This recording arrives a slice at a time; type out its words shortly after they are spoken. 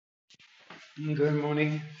Good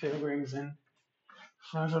morning, pilgrims and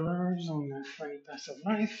travelers on the funny path of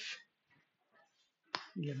life.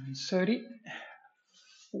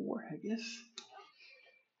 11:34, I guess.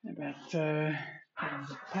 About putting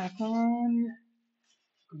the pack on.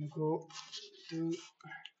 Gonna go do,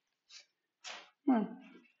 well,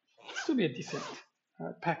 still be a decent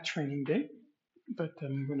pack training day, but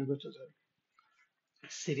I'm gonna go to the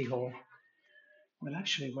city hall. Well,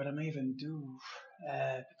 actually, what I may even do,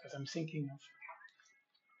 because I'm thinking of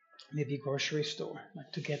maybe grocery store,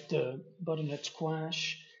 like to get the butternut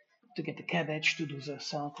squash, to get the cabbage to do the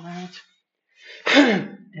sauerkraut,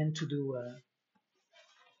 and to do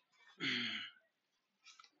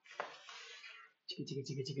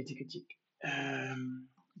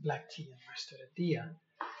black tea and restaurantia.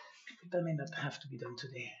 That may not have to be done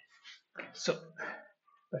today. So,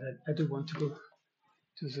 but I do want to go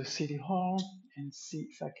to the city hall and see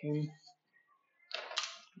if I can,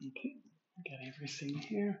 okay, get everything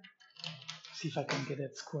here. See if I can get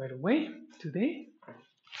it squared away today.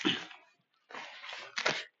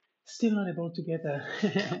 Still not able to get a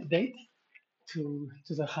date to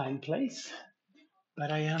the hind place,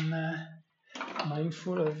 but I am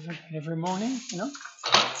mindful of every morning,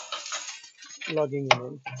 logging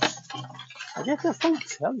in. I guess that's what I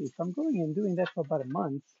tell you. If I'm going and doing that for about a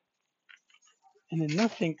month, and then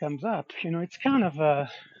nothing comes up, it's kind of uh,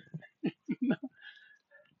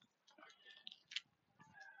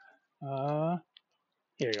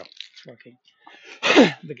 here you go, it's working.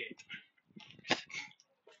 The gate.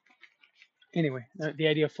 Anyway, the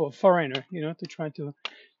idea for a foreigner, to try to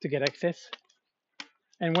get access.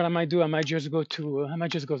 And what I might do, I might just go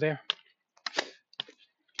there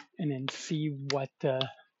and then see what,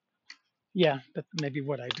 yeah, that may be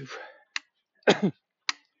what I do.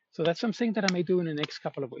 So that's something that I may do in the next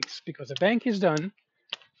couple of weeks because the bank is done,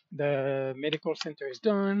 the medical center is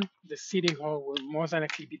done, the city hall will more than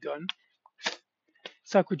likely be done.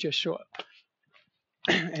 So I could just show up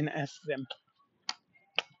and ask them.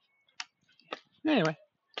 Anyway,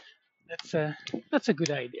 that's a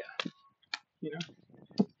good idea. You know,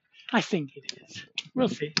 I think it is. We'll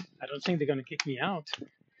see. I don't think they're going to kick me out.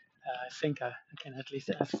 I think I can at least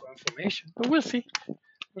ask for information, but we'll see.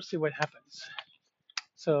 We'll see what happens.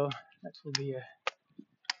 So that will be a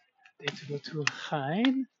day to go to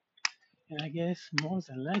Hein, and I guess more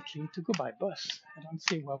than likely to go by bus. I don't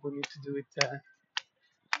see why we need to do it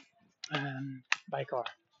by car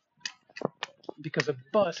because a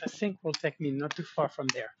bus I think will take me not too far from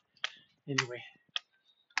there. Anyway,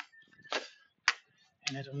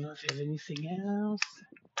 and I don't know if there's anything else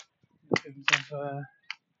in terms of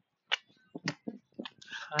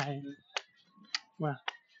Hein. Well,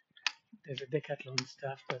 there's a Decathlon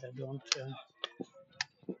stuff, but I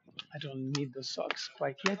don't need the socks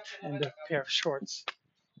quite yet, and a pair of shorts.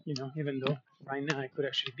 Even though right now I could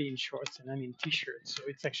actually be in shorts and I'm in t-shirt, so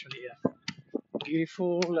it's actually a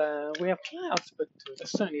beautiful. We have clouds, but the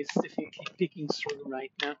sun is definitely peeking through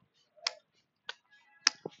right now,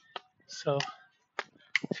 so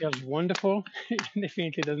it feels wonderful. It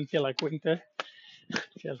definitely doesn't feel like winter.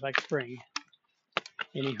 It feels like spring.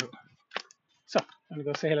 Anywho, so I'm gonna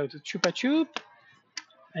go say hello to Chupa Chup.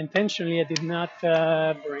 Intentionally, I did not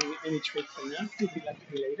bring any treats for now. Maybe that to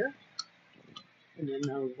be later. And then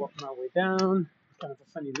I'll walk my way down, kind of a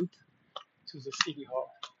funny loop, to the city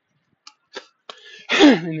hall.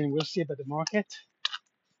 And then we'll see about the market.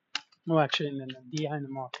 No, actually, and then behind the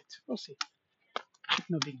market. We'll see.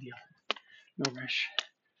 No big deal. No rush.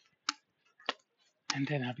 And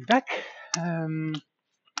then I'll be back.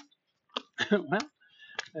 Well,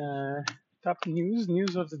 top news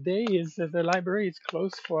of the day is that the library is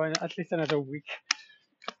closed for at least another week.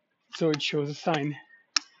 So it shows a sign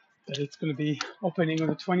that it's going to be opening on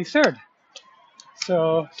the 23rd.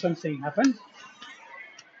 So something happened.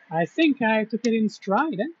 I think I took it in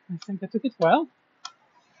stride. I think I took it well.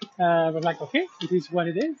 But like, okay, it is what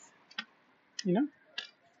it is, you know.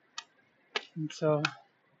 And so,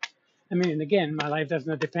 I mean, and again, my life does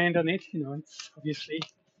not depend on it. It's obviously,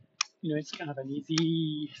 it's kind of an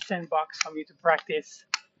easy sandbox for me to practice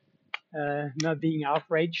not being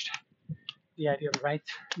outraged. The idea of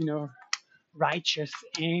righteous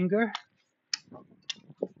anger.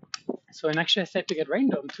 So, and actually, I said to get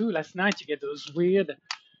rained on too. Last night, you get those weird,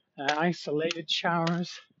 isolated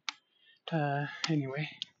showers. Anyway,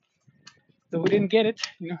 so we didn't get it.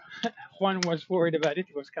 Juan was worried about it.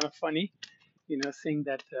 It was kind of funny, seeing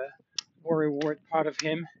that worry word part of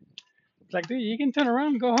him. It's like, dude, you can turn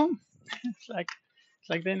around and go home. It's like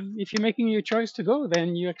then if you're making your choice to go,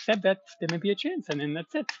 then you accept that there may be a chance, and then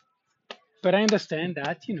that's it. But I understand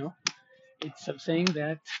that it's something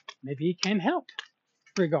that maybe can help,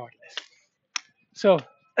 regardless. So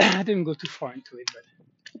I didn't go too far into it, but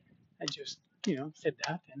I just, said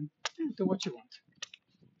that and do what you want.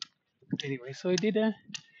 Anyway, so he did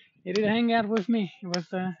hang out with me. It was,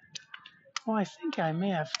 oh, I think I may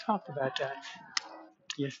have talked about that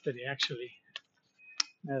yesterday, actually,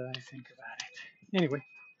 now that I think about it. Anyway,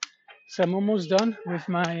 so I'm almost done with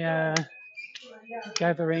my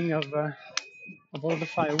gathering of all the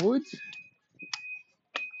firewood.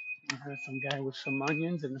 I heard some guy with some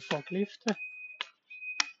onions in the forklift.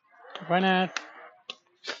 Why not?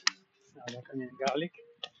 I like onion and garlic.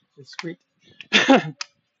 It's sweet.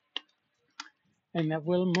 And I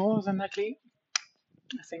will more than likely,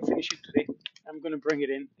 I think, finish it today. I'm gonna bring it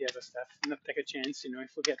in, the other stuff, not take a chance,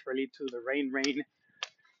 if we get really to the rain,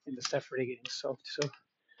 and the stuff really getting soaked. So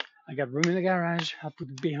I got room in the garage. I'll put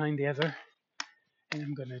it behind the other, and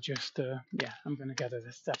I'm gonna just, I'm gonna gather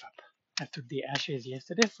the stuff up. I took the ashes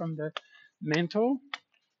yesterday from the mantle.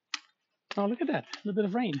 Oh, look at that, a little bit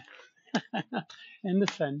of rain and the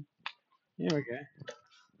sun. Here we go.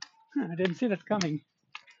 I didn't see that coming.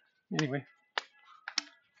 Anyway,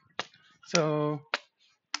 so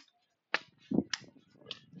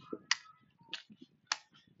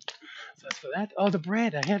that's for that. Oh, the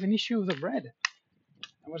bread. I have an issue with the bread.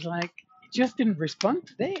 I was like, it just didn't respond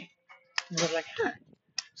today. And I was like, huh.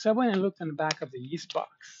 So I went and looked on the back of the yeast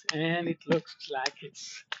box, and it looks like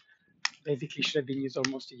it's basically should have been used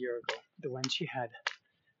almost a year ago, the one she had.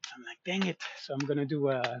 I'm like, dang it. So I'm gonna do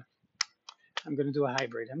a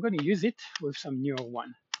hybrid. I'm gonna use it with some newer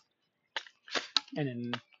one. And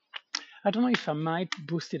then I don't know if I might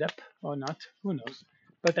boost it up or not. Who knows?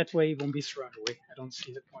 But that way it won't be thrown away. I don't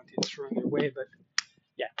see the point in throwing it away, but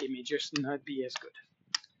yeah, it may just not be as good.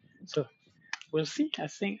 So we'll see. I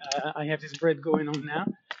think I have this bread going on now.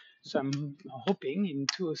 So I'm hoping in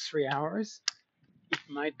 2 or 3 hours it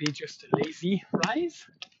might be just a lazy rise.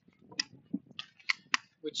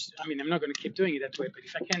 Which, I mean, I'm not going to keep doing it that way, but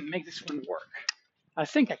if I can make this one work, I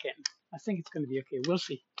think I can. I think it's going to be okay. We'll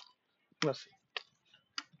see. We'll see.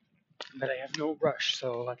 But I have no rush,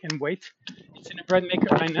 so I can wait. It's in a bread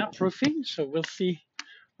maker right now, proofing, so we'll see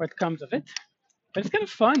what comes of it. But it's kind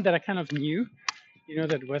of fun that I kind of knew,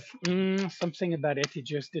 that was something about it. It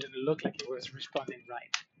just didn't look like it was responding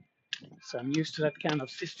right. So I'm used to that kind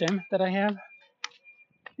of system that I have.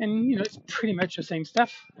 And, it's pretty much the same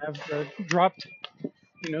stuff. I've dropped,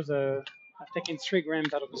 I've taken 3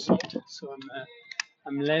 grams out of the salt, so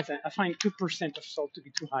I'm less. I find 2% of salt to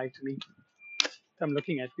be too high to me. So I'm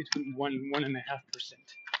looking at between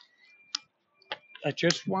 1.5%. I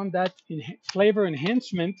just want that flavor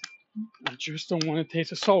enhancement. I just don't want to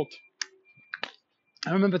taste the salt.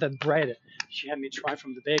 I remember that bread she had me try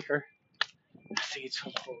from the baker. I think it's so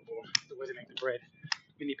horrible the way they make the bread.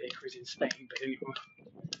 Many bakeries in Spain, but anyway.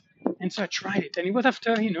 And so I tried it, and it was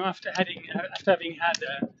after having had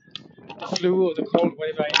the flu or the cold,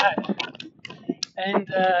 whatever I had, and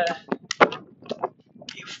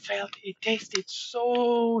it tasted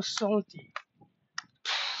so salty.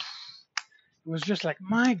 It was just like,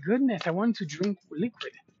 my goodness, I want to drink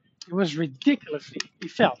liquid. It was ridiculously,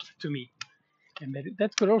 it felt to me. And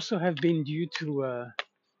that could also have been due to,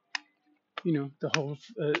 the whole,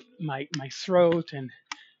 my throat and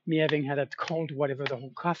me having had that cold, whatever, the whole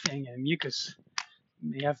coughing and mucus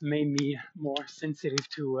may have made me more sensitive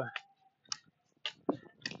to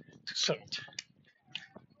salt.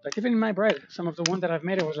 But even in my bread, some of the one that I've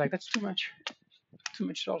made, I was like, that's too much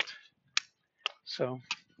salt. So,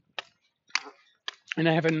 and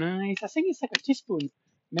I have a nice, I think it's like a teaspoon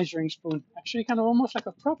measuring spoon, actually kind of almost like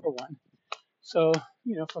a proper one. So,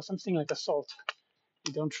 for something like a salt,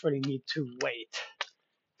 you don't really need to wait.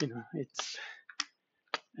 I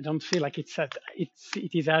don't feel like it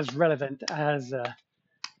is as relevant as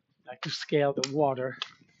like to scale the water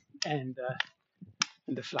and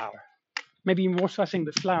the flour. Maybe more so, I think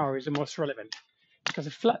the flour is the most relevant because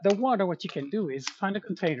the water, what you can do is find a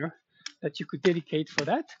container that you could dedicate for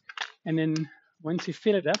that, and then once you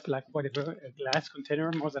fill it up, like whatever, a glass container,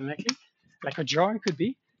 more than likely, like a jar it could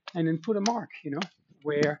be, and then put a mark,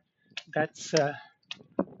 where that's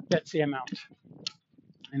the amount,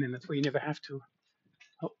 and then that way you never have to.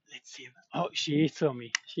 Oh, let's see. Oh, she saw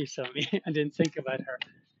me. She saw me. I didn't think about her.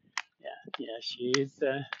 Yeah. She's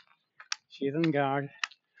on guard.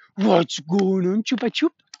 What's going on, Chupa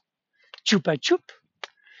Chup? Chupa Chup?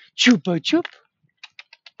 Chupa Chup?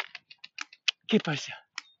 ¿Qué pasa?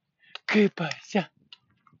 ¿Qué pasa?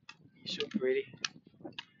 You're so pretty.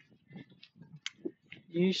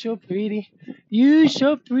 You're so pretty. You're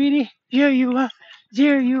so pretty. There you are.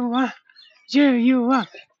 There you are. There you are.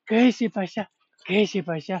 ¿Qué se pasa? ¿Qué se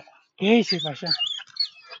pasa? ¿Qué se pasa?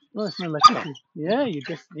 Oh, it's not like cookie. Yeah, you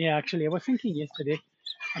just, yeah, actually, I was thinking yesterday,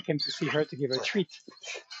 I came to see her to give her a treat.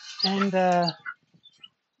 And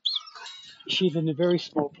she's in a very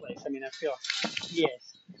small place. I mean, I feel,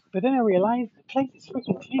 yes. But then I realized the place is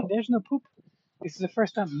freaking clean. There's no poop. This is the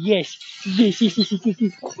first time. Yes, yes, yes, yes, yes, yes,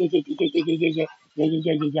 yes. Yeah, yeah, yeah, yeah, yeah, yeah, yeah, yeah,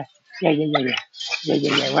 yeah, yeah, yeah, yeah, yeah, yeah,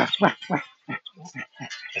 yeah, yeah, wah, wah, wah.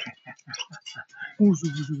 Ouzo,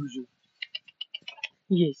 ouzo, ouzo.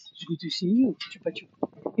 Yes, it's good to see you. Chupa chup.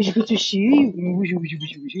 It's good to see you. Ouzo, ouzo,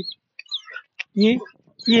 ouzo, ouzo. Yeah,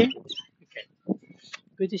 yeah. Okay,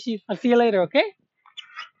 good to see you. I'll see you later, okay?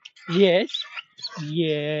 Yes,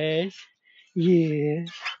 yes, yes,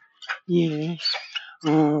 yes.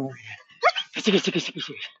 Oh, yeah.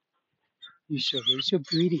 You're so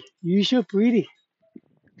pretty. You're so pretty.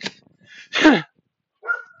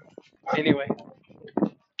 Anyway,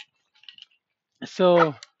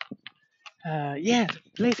 so yeah, the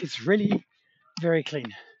place is really very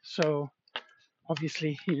clean. So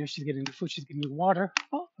obviously, she's getting the food, she's getting the water.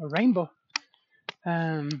 Oh, a rainbow.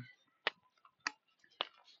 Um,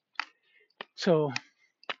 so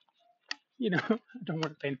I don't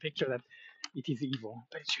want to paint a picture that it is evil,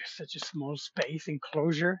 but it's just such a small space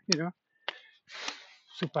enclosure.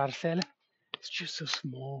 So parcel. It's just so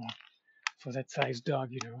small for that size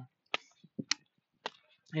dog.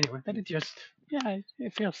 Anyway, but it just, yeah,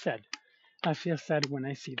 it feels sad. I feel sad when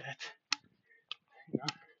I see that. You know,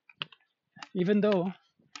 even though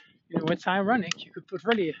what's ironic, you could put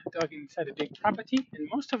really a dog inside a big property, and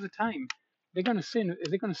most of the time they're gonna stay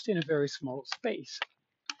in a very small space.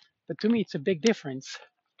 But to me, it's a big difference.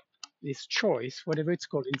 This choice, whatever it's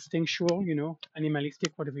called, instinctual,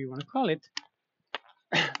 animalistic, whatever you want to call it,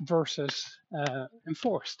 versus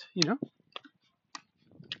enforced.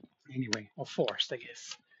 Anyway, or forced, I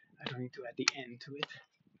guess. I don't need to add the N to it.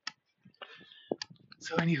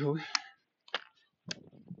 So anywho,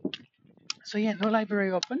 so yeah, no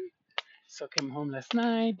library open. So came home last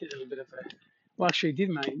night, did a little bit of a, well, actually did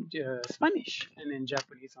my Spanish and then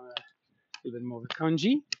Japanese on a little bit more of a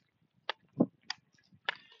kanji.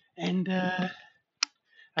 And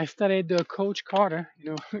I studied Coach Carter,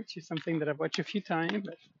 which is something that I've watched a few times.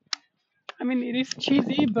 But I mean, it is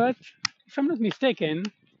cheesy, but if I'm not mistaken,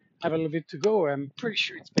 I have a little bit to go. I'm pretty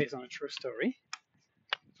sure it's based on a true story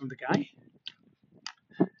from the guy.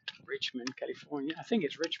 Richmond, California. I think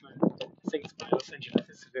it's Richmond. I think it's by Los Angeles.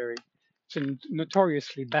 It's a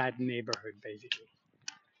notoriously bad neighborhood, basically.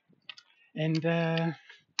 And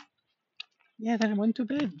yeah, then I went to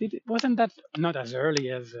bed. It wasn't that not as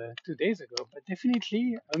early as 2 days ago, but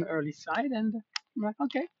definitely on the early side. And I'm like,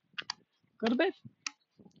 okay, go to bed.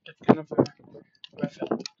 That's kind of what I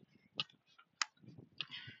felt.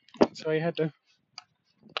 So I had again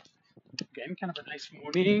kind of a nice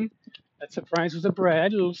morning. That surprise was the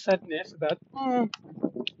bread. A little sadness about,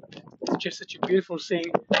 it's just such a beautiful thing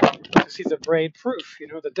to see the bread proof.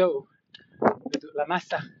 The dough, la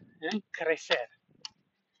masa, crecer.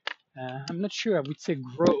 I'm not sure I would say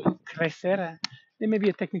grow, crecer. There may be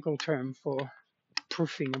a technical term for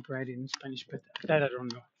proofing a bread in Spanish, but that I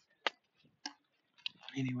don't know.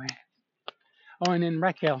 Anyway. Oh, and then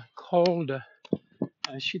Raquel called.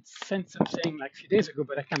 She'd sent something like a few days ago,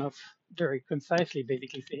 but I kind of very concisely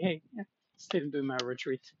basically say, hey, yeah, still doing my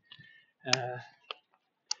retreat. Uh,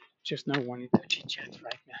 just not wanting to chit chat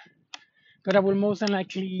right now. But I will most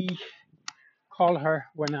likely call her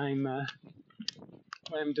when I'm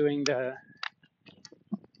doing the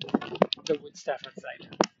wood staff outside.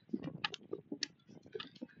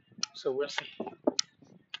 So we'll see.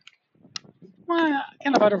 Well,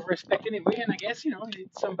 kind of out of respect anyway, and I guess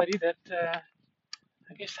it's somebody that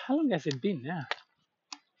I guess how long has it been now?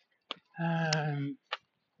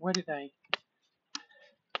 Where did I?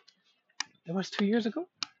 That was 2 years ago.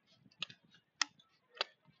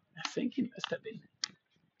 I think it must have been.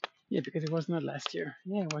 Yeah, because it was not last year.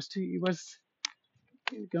 Yeah, it was two. It was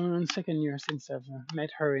going on second year since I've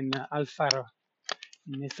met her in Alfaro,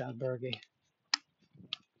 in this albergue.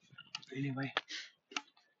 Anyway,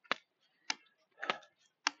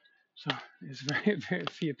 so there's very very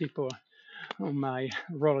few people on my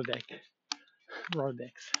Rolodex.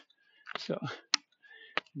 So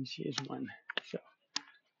and she is one. So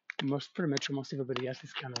pretty much most everybody else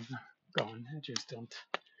is kind of gone. I just don't.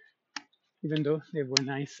 Even though they were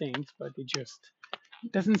nice things, but it just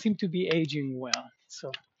doesn't seem to be aging well.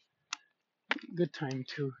 So good time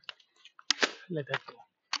to let that go.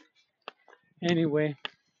 Anyway,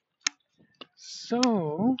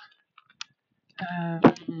 so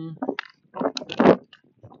um,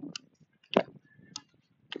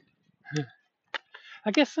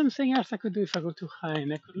 I guess something else I could do if I go too high,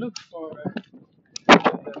 and I could look for a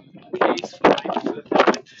case for my flip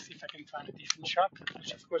tablet. decent shop,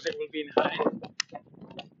 which of course it will be in Halle,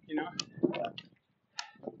 you know.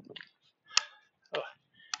 Oh,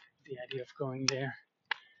 the idea of going there.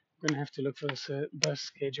 I'm gonna have to look for this bus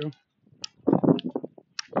schedule.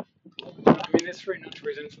 I mean, there's really no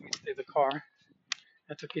reason for me to take the car.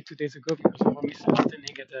 I took it 2 days ago because of my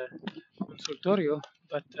standing at the consultorio,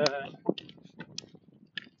 but I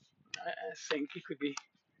think it could be,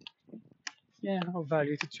 yeah, of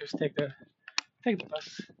value to just take the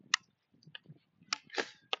bus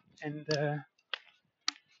and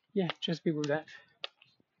yeah, just be with that.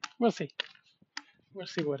 We'll see. We'll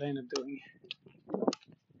see what I end up doing.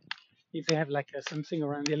 If they have like something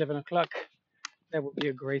around 11 o'clock, that would be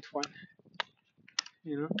a great one.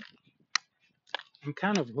 You know, I'm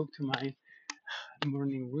kind of hooked to my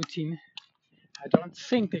morning routine. I don't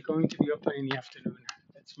think they're going to be open in the afternoon.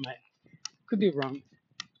 That's my, could be wrong.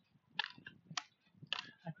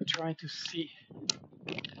 I could try to see.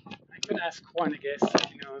 I could ask one, I guess,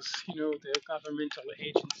 the governmental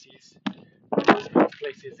agencies, those kind of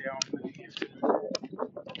places they are open in the afternoon.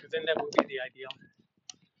 Because then that would be the ideal.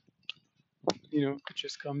 Could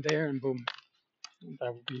just come there and boom.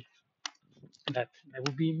 That would be that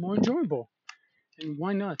would be more enjoyable. And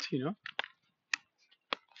why not?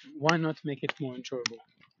 Why not make it more enjoyable?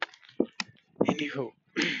 Anywho,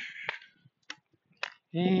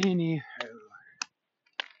 anyhow,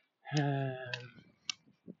 um,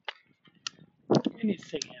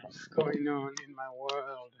 anything else going on in my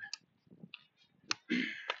world?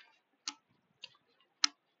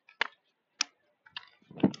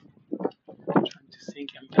 I'm trying to think.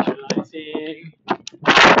 I'm visualizing.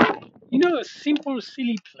 A simple,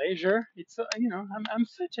 silly pleasure. It's I'm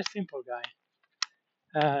such a simple guy.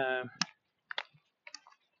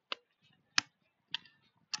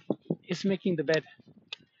 Is making the bed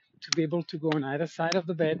to be able to go on either side of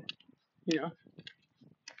the bed, you know,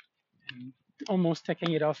 and almost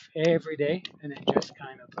taking it off every day, and then just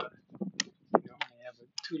kind of, I have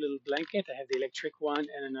two little blanket. I have the electric one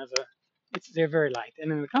and another. They're very light, and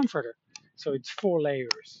then the comforter. So it's 4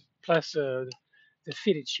 layers plus the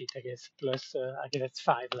fitted sheet, I guess. Plus, I guess that's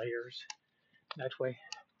 5 layers that way.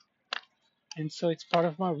 And so it's part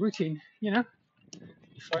of my routine,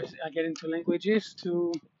 Before I get into languages,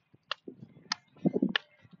 to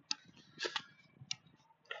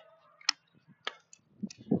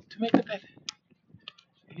make the bed.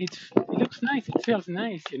 It looks nice. It feels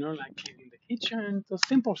nice, like cleaning the kitchen. Those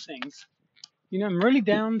simple things. I'm really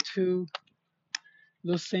down to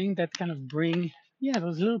those things that kind of bring, yeah,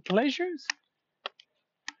 those little pleasures.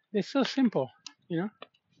 They're so simple, you know.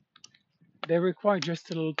 They require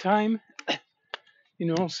just a little time.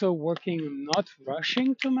 Also working on not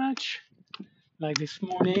rushing too much. Like this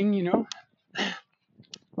morning,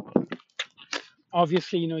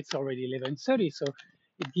 obviously, it's already 11:30, so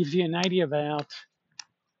it gives you an idea about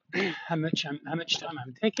how much time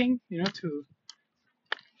I'm taking, to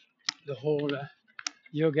the whole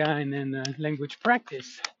yoga and then language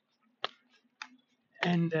practice.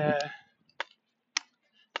 And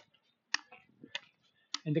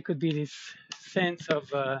there could be this sense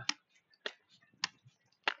of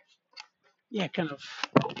kind of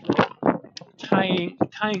tying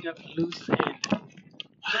up loose ends.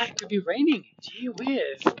 Why, it could be raining. Gee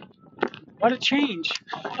whiz, what a change.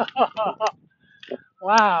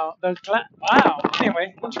 Wow, wow.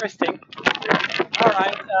 Anyway, interesting. All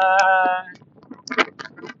right.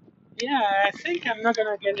 Yeah, I think I'm not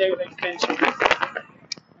gonna get the extension.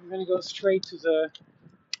 I'm gonna go straight to the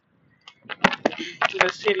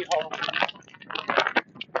city hall.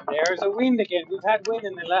 There's a wind again. We've had wind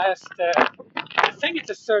in the last. I think it's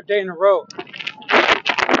the third day in a row.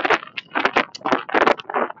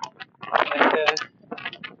 And,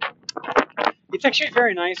 it's actually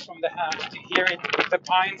very nice from the house to hear it with the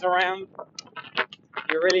pines around.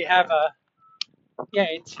 You really have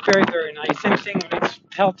it's very, very nice. Same thing when it's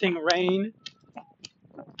pelting rain.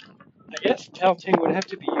 I guess pelting would have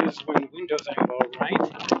to be used when windows are involved, right?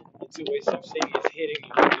 It's always something is hitting you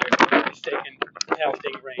when there's mistaken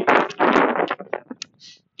pelting rain.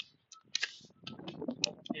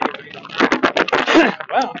 Anyway,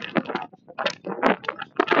 well,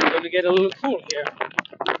 I'm going to get a little cool here.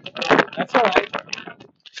 That's all right.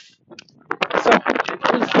 So,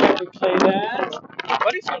 it was hard to play that,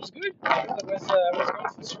 but it feels good. I was going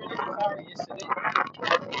for Sweden Safari yesterday,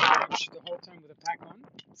 which the whole time with a pack on.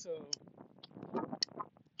 So,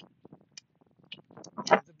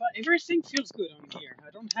 everything feels good on here.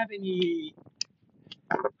 I don't have any,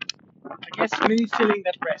 I guess, mini feeling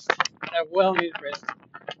that rest, that well-needed rest.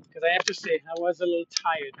 Because I have to say, I was a little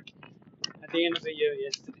tired at the end of the year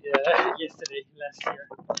last year.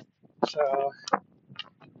 So,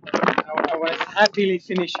 I was happily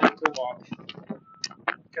finishing to walk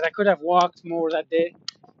because I could have walked more that day.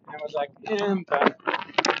 And I was like, yeah, I'm done.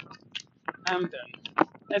 I'm done.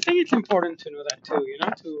 I think it's important to know that too.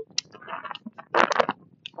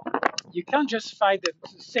 You can't just fight the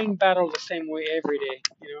same battle the same way every day.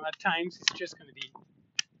 At times it's just going to be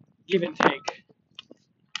give and take.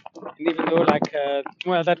 And even though, like,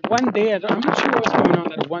 that one day, I'm not sure what's going on.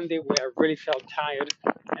 That one day where I really felt tired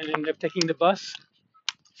and ended up taking the bus.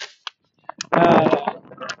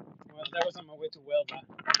 That was on my way to Huelva.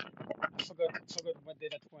 I forgot what day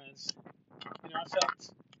that was. I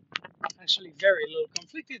felt actually very little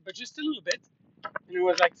conflicted, but just a little bit. And it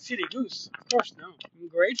was like silly goose. Of course, no. I'm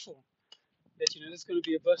grateful that there's going to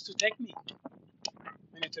be a bus to take me,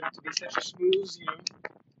 and it turned out to be such a smooth,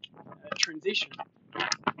 transition.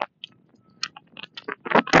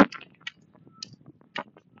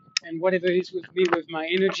 And whatever it is with me with my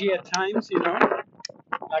energy at times,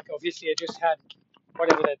 like obviously I just had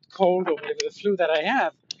whatever that cold or whatever the flu that I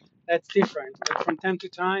have, that's different. But from time to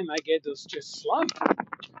time, I get those just slump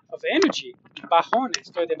of energy, bajón,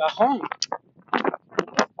 estoy de bajón,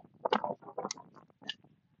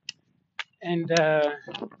 and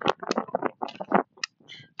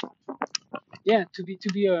yeah, to be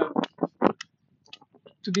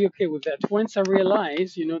okay with that. Once I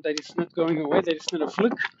realize, that it's not going away, that it's not a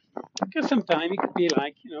fluke, because sometimes it could be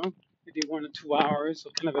like, maybe 1 or 2 hours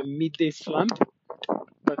or kind of a midday slump,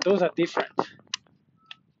 but those are different.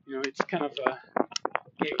 It's kind of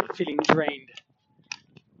feeling drained.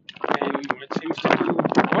 And what seems to do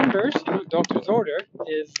wonders, doctor's order,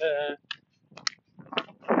 is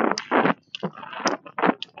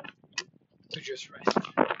to just rest.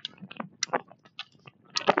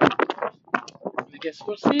 I guess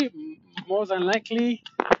we'll see. More than likely,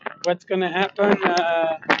 what's going to happen. Oh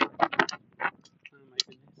my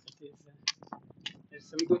goodness, there's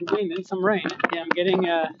some good wind and some rain. Yeah, I'm getting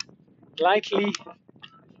lightly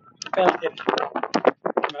pelted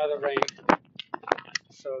by the rain.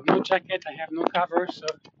 So no jacket, I have no cover, so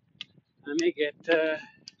I may get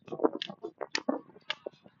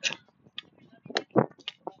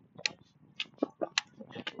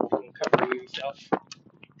covering himself. A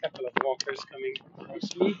couple of walkers coming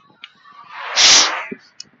towards me.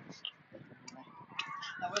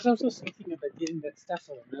 I was also thinking about getting that stuff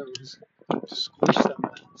for the nose to squish some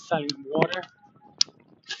saline water.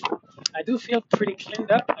 I do feel pretty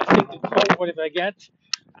cleaned up. I think the cold, whatever I get,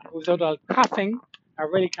 without all coughing, I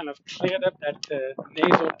really kind of cleared up that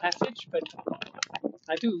nasal passage. But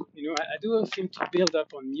I do, I do seem to build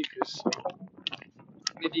up on mucus.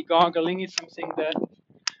 Maybe gargling is something that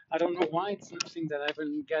I don't know why. It's something that I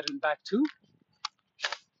haven't gotten back to.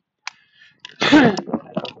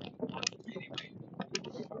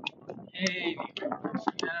 Anyway,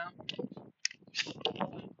 so now,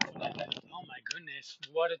 oh my goodness,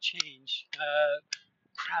 what a change.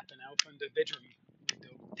 Crap, and I opened the bedroom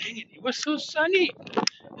window. Dang it, it was so sunny.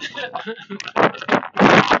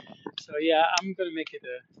 So yeah, I'm gonna make it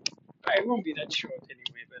it won't be that short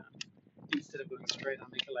anyway, but instead of going straight, I'll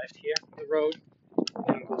make a left here on the road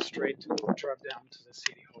and go straight to drop down to the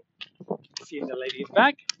city hall. See if the lady is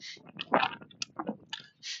back.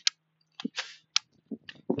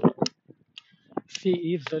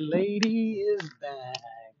 See if the lady is back.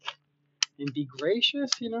 And be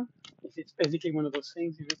gracious, It's basically one of those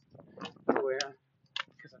things, where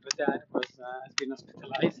because of the dad has been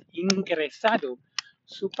hospitalized, ingresado.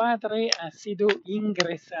 Su padre ha sido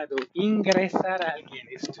ingresado. Ingresar a alguien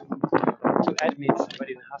is to admit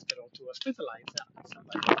somebody in the hospital, to hospitalize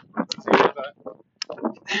somebody. So you have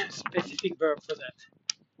a specific verb for that.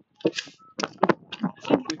 I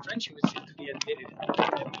think in French it would seem to be admitted. It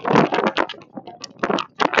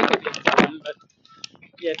could be Italian, but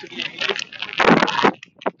yeah, to be admitted.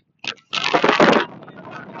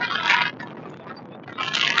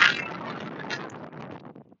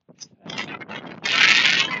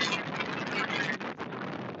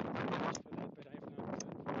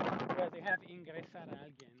 They have ingresar a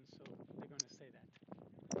alguien, so they're going to say that.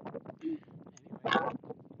 Anyway.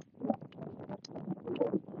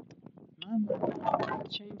 Mama,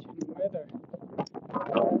 changing weather.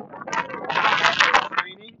 It's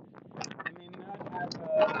raining, and then not have you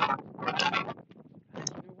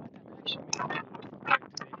know what, I'm actually making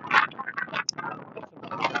today.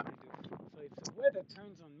 So if the weather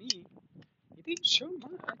turns on me, it didn't show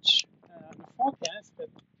much on the forecast, but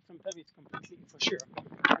sometimes it's completely for sure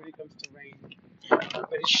when it comes to rain. But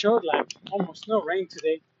it showed like almost no rain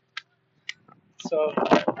today. So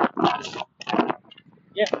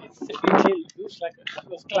yeah, it's definitely looks like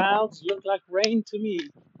those clouds look like rain to me.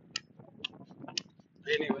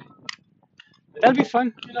 Anyway, But that'll be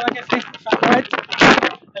fun. You know, like I say, if I'm wet,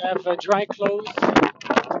 I have dry clothes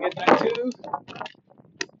to get back to,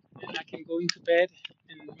 and I can go into bed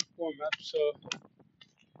and warm up. So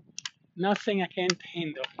nothing I can't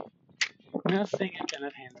handle. Nothing I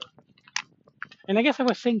cannot handle. And I guess I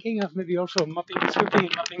was thinking of maybe also mopping, sweeping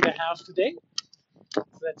and mopping the house today. So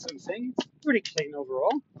that's something. It's pretty clean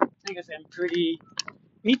overall. I guess I'm pretty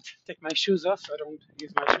neat. Take my shoes off so I don't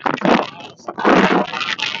use my shoes in the house.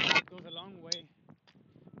 It goes a long way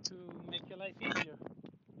to make your life easier,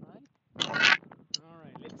 right? All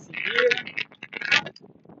right, let's see here.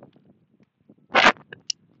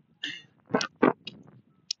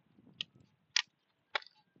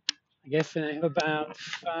 I guess I have about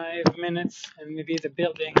 5 minutes, and maybe the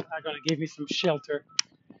building are gonna give me some shelter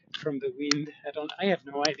from the wind. I have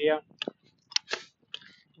no idea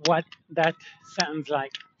what that sounds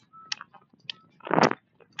like.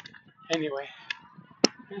 Anyway,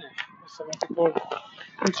 some people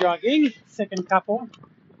jogging. Second couple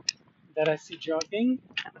that I see jogging.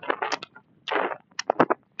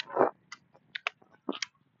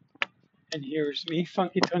 And here's me,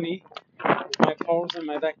 Funky Tony, with my poles and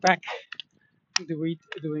my backpack,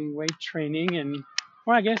 doing weight training and,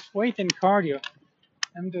 well, I guess weight and cardio.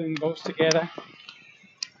 I'm doing both together.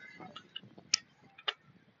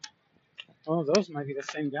 Oh, those might be the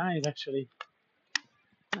same guys, actually.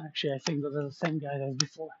 Actually, I think those are the same guys as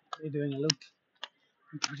before. They're doing a loop,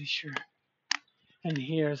 I'm pretty sure. And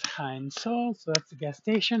here's Heinz Salt, so that's the gas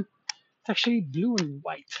station. It's actually blue and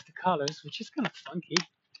white, the colors, which is kind of funky.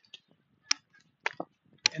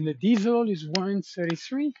 And the diesel is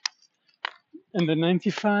 133, and the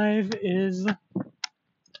 95 is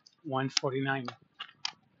 149.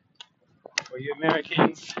 For you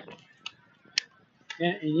Americans,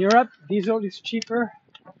 in Europe, diesel is cheaper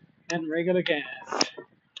than regular gas.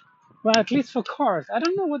 Well, at least for cars. I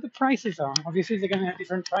don't know what the prices are. Obviously, they're going to have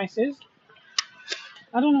different prices.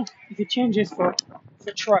 I don't know if it changes for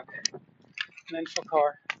truck than for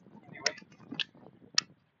car. Anyway.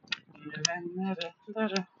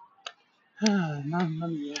 Mamma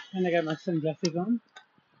mia. And I got my sunglasses on.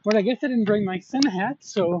 Well, I guess I didn't bring my sun hat,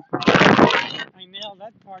 so I nailed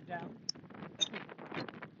that part down.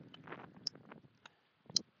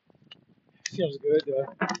 Feels good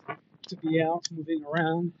to be out, moving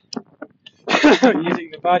around,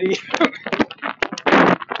 using the body.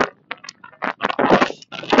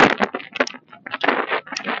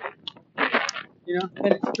 You know,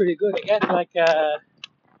 and it's pretty good. I get like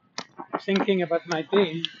thinking about my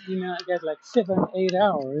day. You know, I get like 7, 8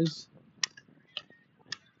 hours.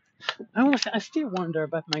 I still wonder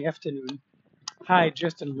about my afternoon. How it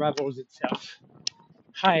just unravels itself.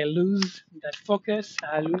 How I lose that focus.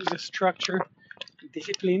 I lose the structure,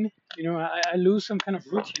 discipline. You know, I lose some kind of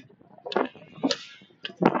routine.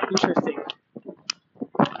 Interesting.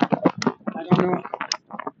 I don't know.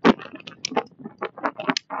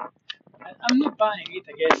 I'm not buying it.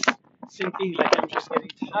 I guess thinking like I'm just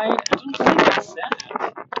getting tired. I don't think it's that.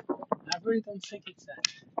 I really don't think it's that.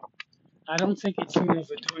 I don't think it's me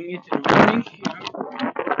overdoing it in the morning, you know,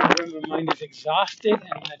 when my mind is exhausted and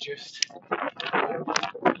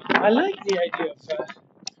I like the idea of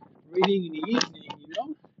reading in the evening, you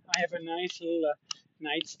know. I have a nice little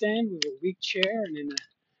nightstand with a big chair and then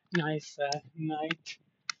a nice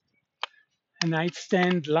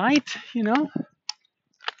nightstand light, you know.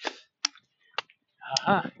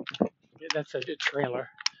 Aha, yeah, that's a trailer.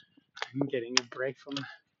 I'm getting a break from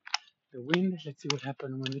the wind. Let's see what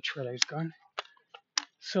happens when the trailer is gone.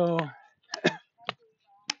 So,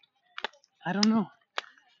 I don't know.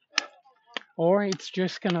 Or it's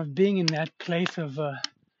just kind of being in that place of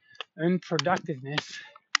unproductiveness.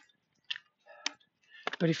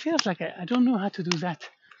 But it feels like I don't know how to do that.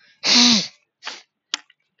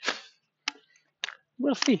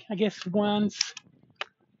 We'll see. I guess once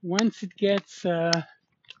it gets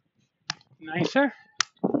nicer,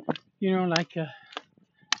 you know, like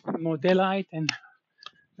more daylight and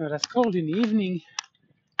that's cold in the evening,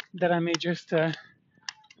 that I may just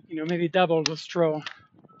you know, maybe double the stroll.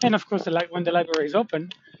 And of course, when the library is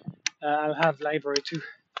open, I'll have library too.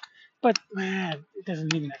 But man, it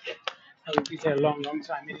doesn't mean like I will be there a long, long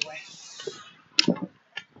time anyway.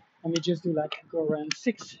 Let me just do like go around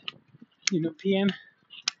 6, you know, p.m.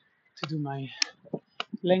 to do my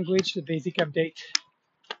language, the basic update,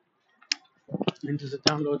 and do the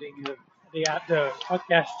downloading of the app, the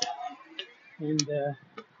podcast, and the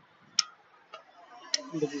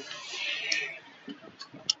book.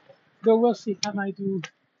 Though we'll see. I might end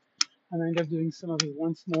up doing some of it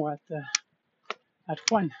once more at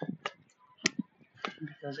 1,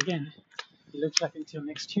 because again, it looks like until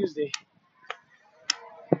next Tuesday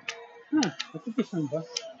Huh, that's a different bus.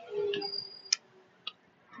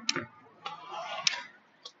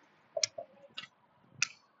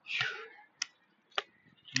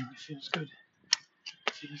 Yeah, it feels good.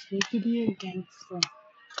 Feels good to be a gangster.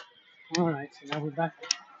 Alright, so now we're back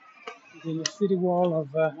in the city wall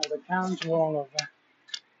of, or the town's wall of,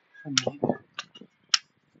 Hamid.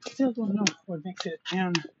 Still don't know what makes it a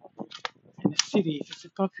town and a city. Is it the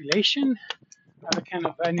population? Or the kind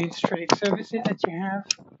of administrative services that you have?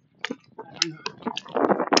 I don't know.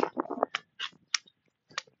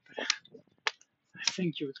 I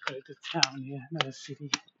think you would call it a town, yeah, not a city.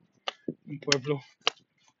 In Pueblo.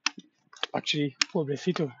 Actually,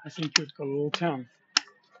 Pueblecito, I think you would call it a little town.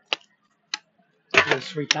 There's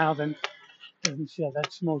 3,000. Doesn't feel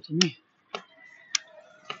that small to me.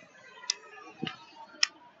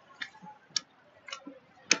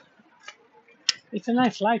 It's a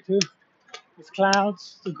nice light too. It's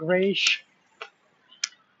clouds, the grayish,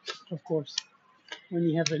 of course. When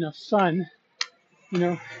you have enough sun, you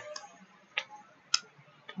know.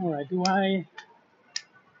 All right, do I?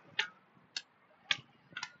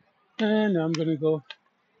 No, I'm gonna go.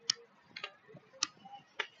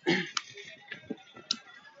 I'm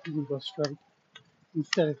gonna go straight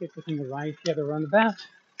instead of taking the right, the other roundabout.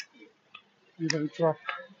 I'm gonna drop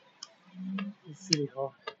the city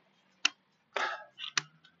hall.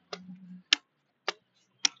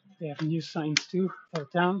 They have new signs too for the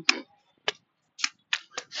town.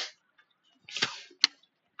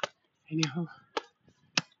 Anyhow,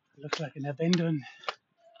 it looks like an abandoned.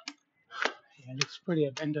 Yeah, it looks pretty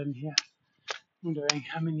abandoned here. Wondering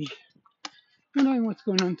how many. Wondering what's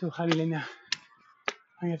going on to Javilena.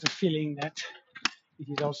 I have a feeling that it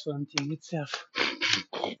is also emptying itself.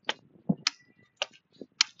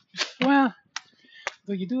 Well,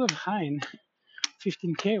 though you do have Hein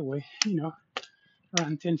 15k away,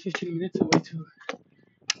 around 10-15 minutes away to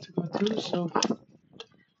go through, so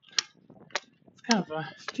it's kind of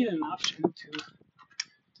still an option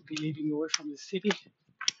to be living away from the city,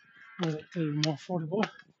 where it's a little more affordable.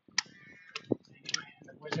 Anyway,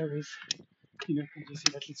 the weather is,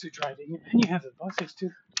 conducive at least to driving, and you have the buses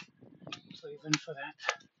too, so even for that.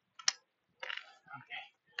 Okay,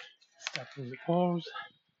 start with the poles.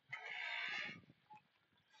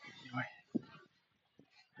 Anyway,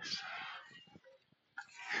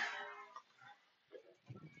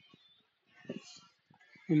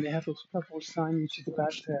 and they have those purple signs, which is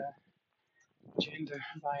about gender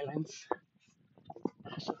violence.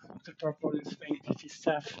 So the purple is saying pretty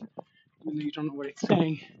stuff, even though you don't know what it's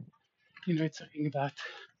saying. It's talking about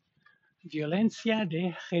violencia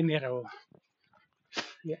de género.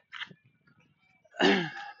 Yeah.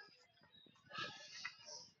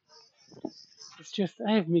 It's just,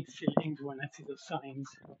 I have mixed feelings when I see those signs.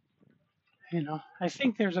 I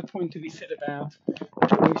think there's a point to be said about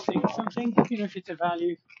saying something, if it's a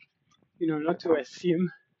value, not to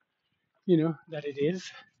assume, that it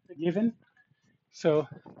is a given. So,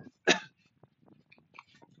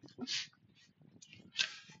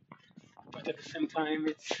 but at the same time,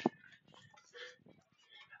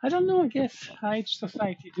 I don't know, I guess, how each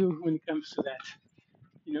society do when it comes to that,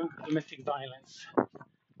 domestic violence.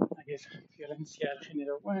 I guess violencia de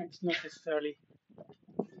género, well, it's not necessarily,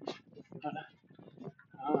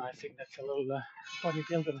 I think that's a little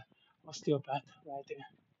bodybuilder osteopath right there.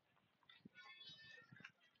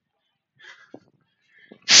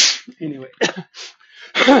 Anyway,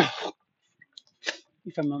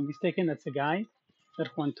 if I'm not mistaken, that's a guy that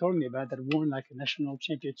Juan told me about that won like a national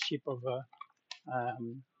championship of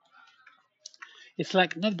um, it's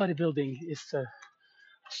like not bodybuilding, it's a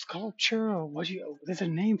sculpture or there's a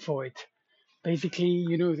name for it. Basically,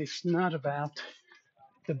 it's not about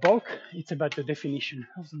the bulk, it's about the definition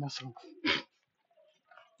of the muscle.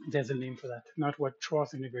 There's a name for that, not what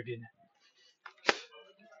Schwarzenegger did.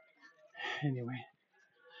 Anyway,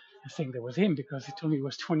 I think that was him because he told me he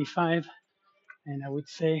was 25, and I would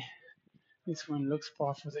say this one looks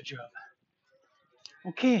par for the job.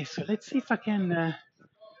 Okay, so let's see if I can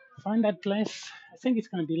find that place. I think it's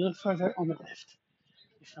going to be a little further on the left,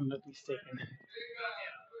 if I'm not mistaken.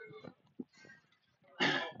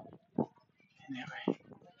 Anyway,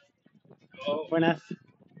 buenas.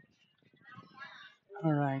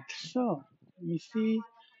 All right, so let me see.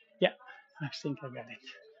 Yeah, I think I got it.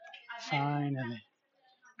 Finally,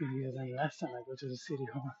 easier than last time I go to the city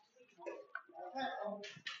hall.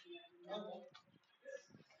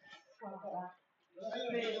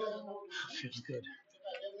 Feels good.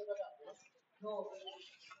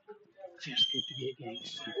 Feels good to be a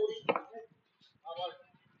gangster.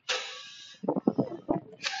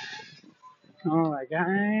 All right,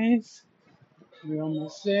 guys, we're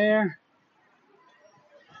almost there.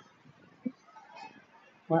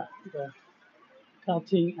 Well, the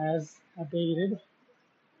pelting has abated.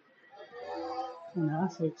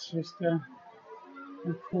 So it's just a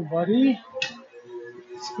full body.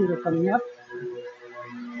 Scooter coming up.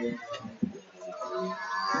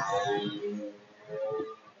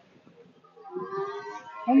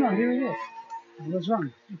 Oh no, here it is. I was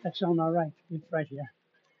wrong. It's actually on our right. It's right here.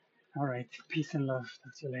 All right. Peace and love.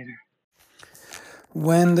 Talk to you later.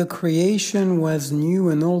 When the creation was new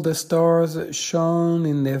and all the stars shone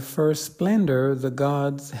in their first splendor, the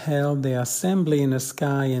gods held their assembly in the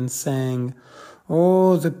sky and sang,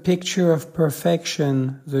 "Oh, the picture of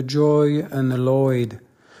perfection, the joy unalloyed."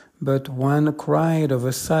 But one cried of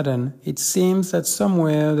a sudden, "It seems that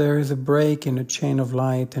somewhere there is a break in the chain of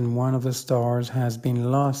light and one of the stars has been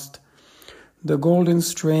lost." The golden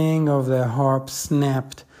string of their harp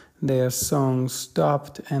snapped, their song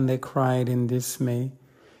stopped, and they cried in dismay.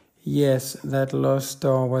 Yes, that lost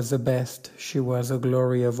star was the best, she was the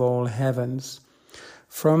glory of all heavens.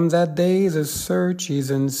 From that day the search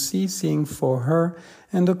is unceasing for her,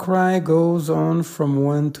 and the cry goes on from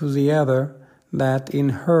one to the other, that in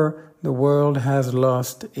her the world has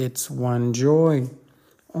lost its one joy.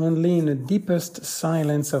 Only in the deepest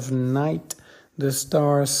silence of night the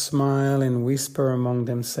stars smile and whisper among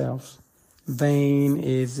themselves. Vain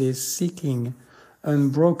is his seeking,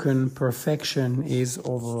 unbroken perfection is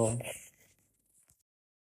overall.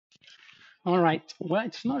 All right. Well,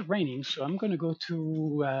 it's not raining, so I'm gonna go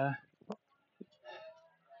to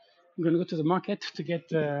the market to get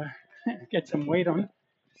get some weight on.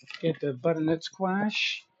 Get the butternut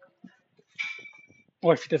squash,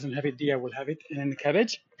 or if it doesn't have it, Dia will have it, and then the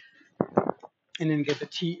cabbage, and then get the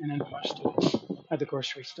tea and then the mustard at the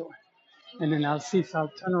grocery store. And then I'll see if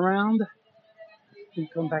I'll turn around and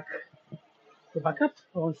go back up,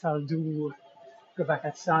 or if I'll go back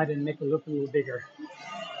outside and make it look a little bigger.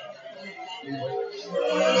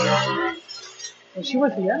 So she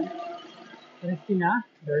was here, Cristina,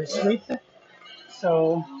 very sweet.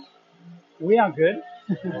 So we are good.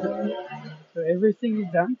 So everything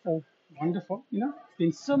is done. So wonderful. It's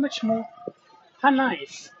been so much more. How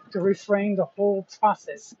nice to reframe the whole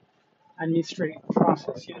process, administrative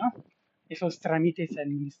process. Esos trámites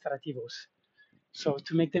administrativos. So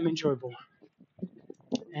to make them enjoyable.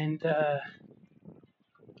 And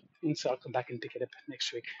so I'll come back and pick it up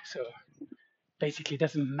next week. So basically, it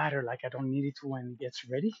doesn't matter. Like I don't need it when it gets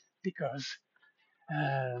ready because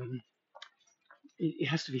um, it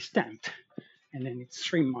has to be stamped, and then it's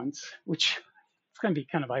 3 months, which it's going to be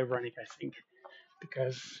kind of ironic, I think,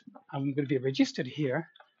 because I'm going to be registered here,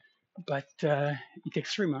 but it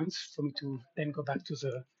takes 3 months for me to then go back to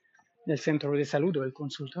the Centro de Salud or El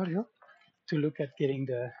Consultorio to look at getting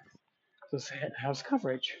those house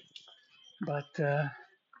coverage. But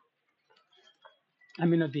I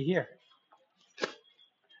may not be here.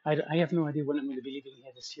 I have no idea when I'm going to be leaving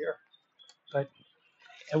here this year, but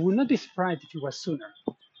I would not be surprised if it was sooner.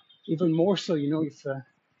 Even more so, if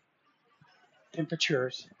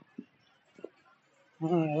temperatures.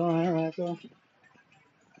 All right. Well,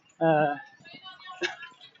 uh,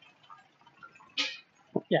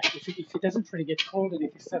 yeah, if it doesn't really get cold and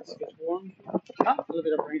if it starts to get warm, a little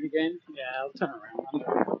bit of rain again, yeah, I'll turn around. I'm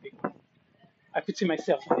not gonna be. I could see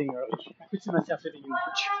myself leaving early. I could see myself leaving in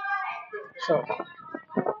March. So,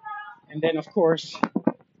 and then of course,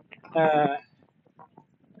 uh,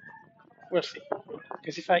 we'll see.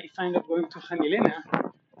 Because if I end up going to Jamilena,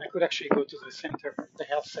 I could actually go to the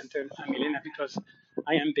health center in Jamilena, because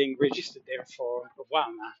I am being registered there for a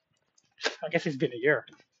while now. I guess it's been a year,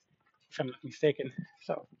 if I'm not mistaken.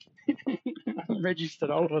 So I'm registered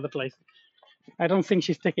all over the place. I don't think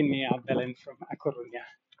she's taking me out, Belen, from A Coruña.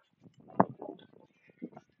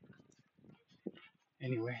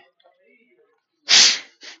 Anyway,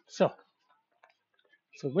 so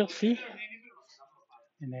we'll see.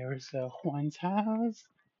 And there's Juan's house.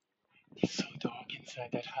 It's so dark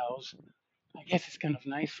inside that house. I guess it's kind of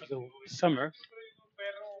nice for the summer,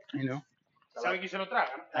 you know.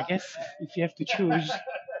 I guess if you have to choose,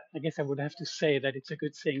 I guess I would have to say that it's a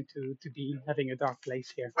good thing to be having a dark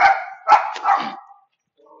place here.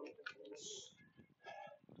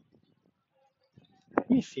 Let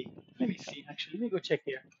me see. Let me see. Actually, let me go check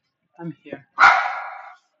here. I'm here.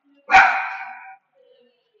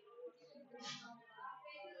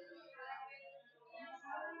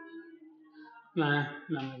 Nah,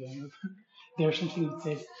 no, no, no. There's something that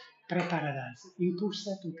says preparadas.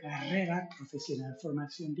 Impulsa tu carrera profesional.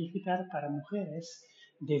 Formación digital para mujeres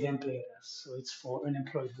desempleadas. So it's for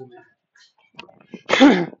unemployed women.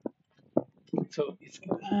 So it's,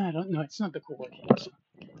 I don't know. It's not the co-working. So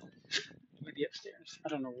maybe upstairs. I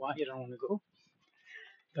don't know why you don't want to go,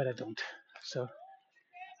 but I don't. So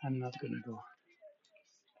I'm not gonna go. All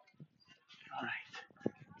right.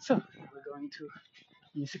 So we're going to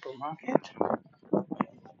municipal market.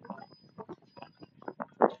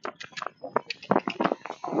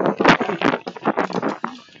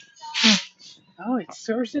 Oh, it's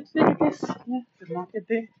Thursday today, I guess. Yeah, the market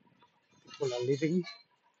day. People are leaving.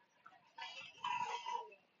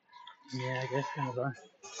 Yeah, I guess kind of a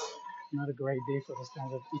not a great day for this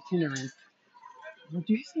kind of itinerant. What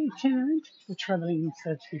do you say itinerant? For traveling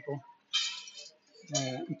such people.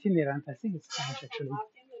 Itinerant, I think it's Spanish actually.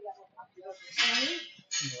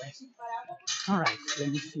 Anyway. Alright, let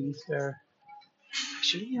me see if there.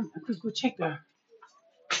 Actually, yeah, I could go check the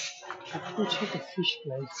fish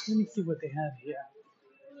place. Let me see what they have here.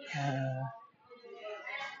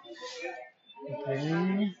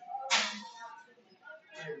 Okay.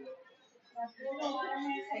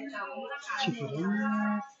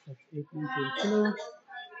 Chicharrones, that's 8.2 kilo.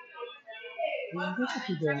 Yeah, that's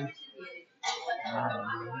a good.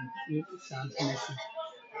 It sounds messy.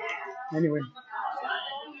 Anyway,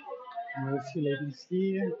 we'll see ladies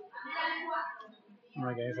here.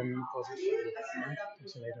 Alright, guys, I'm gonna pause it. Alright,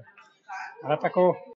 catch you later. Hola, Paco.